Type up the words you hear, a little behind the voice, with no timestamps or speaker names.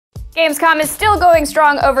Gamescom is still going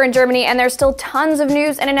strong over in Germany, and there's still tons of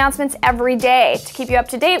news and announcements every day. To keep you up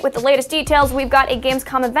to date with the latest details, we've got a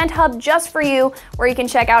Gamescom event hub just for you, where you can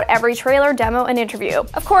check out every trailer, demo, and interview.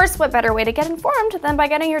 Of course, what better way to get informed than by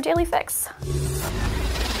getting your daily fix?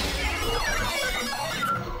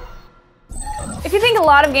 If you think a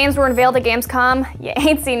lot of games were unveiled at Gamescom, you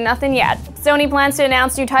ain't seen nothing yet. Sony plans to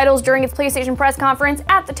announce new titles during its PlayStation press conference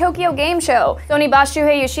at the Tokyo Game Show. Sony boss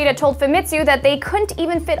Shuhei Yoshida told Famitsu that they couldn't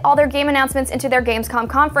even fit all their game announcements into their Gamescom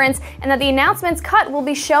conference, and that the announcements cut will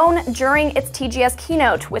be shown during its TGS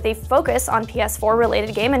keynote, with a focus on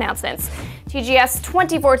PS4-related game announcements. TGS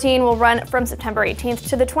 2014 will run from September 18th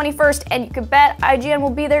to the 21st, and you could bet IGN will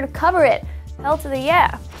be there to cover it. Hell to the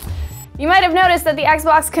yeah. You might have noticed that the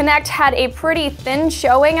Xbox Kinect had a pretty thin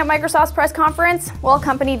showing at Microsoft's press conference. Well,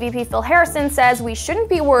 company VP Phil Harrison says we shouldn't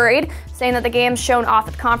be worried, saying that the games shown off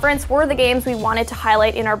at the conference were the games we wanted to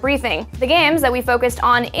highlight in our briefing. The games that we focused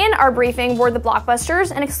on in our briefing were the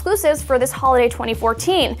blockbusters and exclusives for this holiday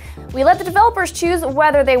 2014. We let the developers choose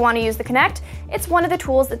whether they want to use the Kinect. It's one of the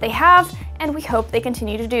tools that they have, and we hope they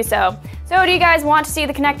continue to do so. So do you guys want to see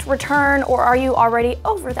the Kinect return, or are you already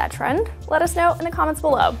over that trend? Let us know in the comments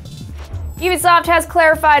below. Ubisoft has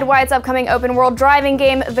clarified why its upcoming open-world driving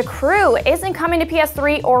game, The Crew, isn't coming to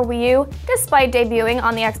PS3 or Wii U, despite debuting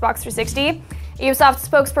on the Xbox 360. Ubisoft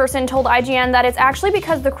spokesperson told IGN that it's actually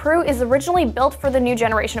because The Crew is originally built for the new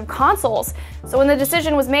generation of consoles. So when the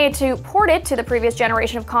decision was made to port it to the previous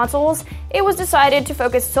generation of consoles, it was decided to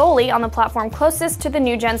focus solely on the platform closest to the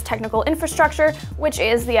new gen's technical infrastructure, which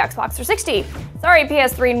is the Xbox 360. Sorry,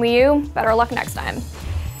 PS3 and Wii U, better luck next time.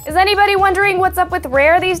 Is anybody wondering what's up with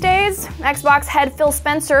Rare these days? Xbox head Phil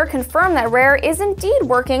Spencer confirmed that Rare is indeed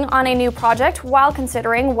working on a new project while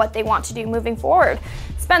considering what they want to do moving forward.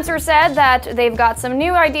 Spencer said that they've got some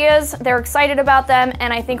new ideas, they're excited about them,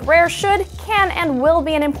 and I think Rare should, can, and will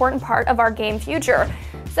be an important part of our game future.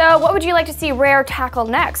 So what would you like to see Rare tackle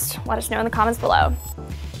next? Let us know in the comments below.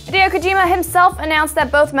 Hideo Kojima himself announced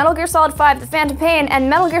that both Metal Gear Solid 5 The Phantom Pain and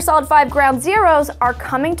Metal Gear Solid 5 Ground Zeroes are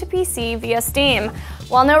coming to PC via Steam.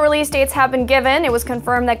 While no release dates have been given, it was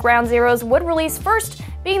confirmed that Ground Zeroes would release first,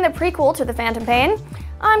 being the prequel to The Phantom Pain.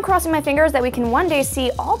 I'm crossing my fingers that we can one day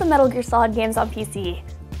see all the Metal Gear Solid games on PC.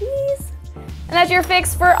 Please? And that's your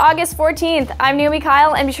fix for August 14th. I'm Naomi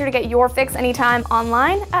Kyle, and be sure to get your fix anytime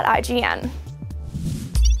online at IGN.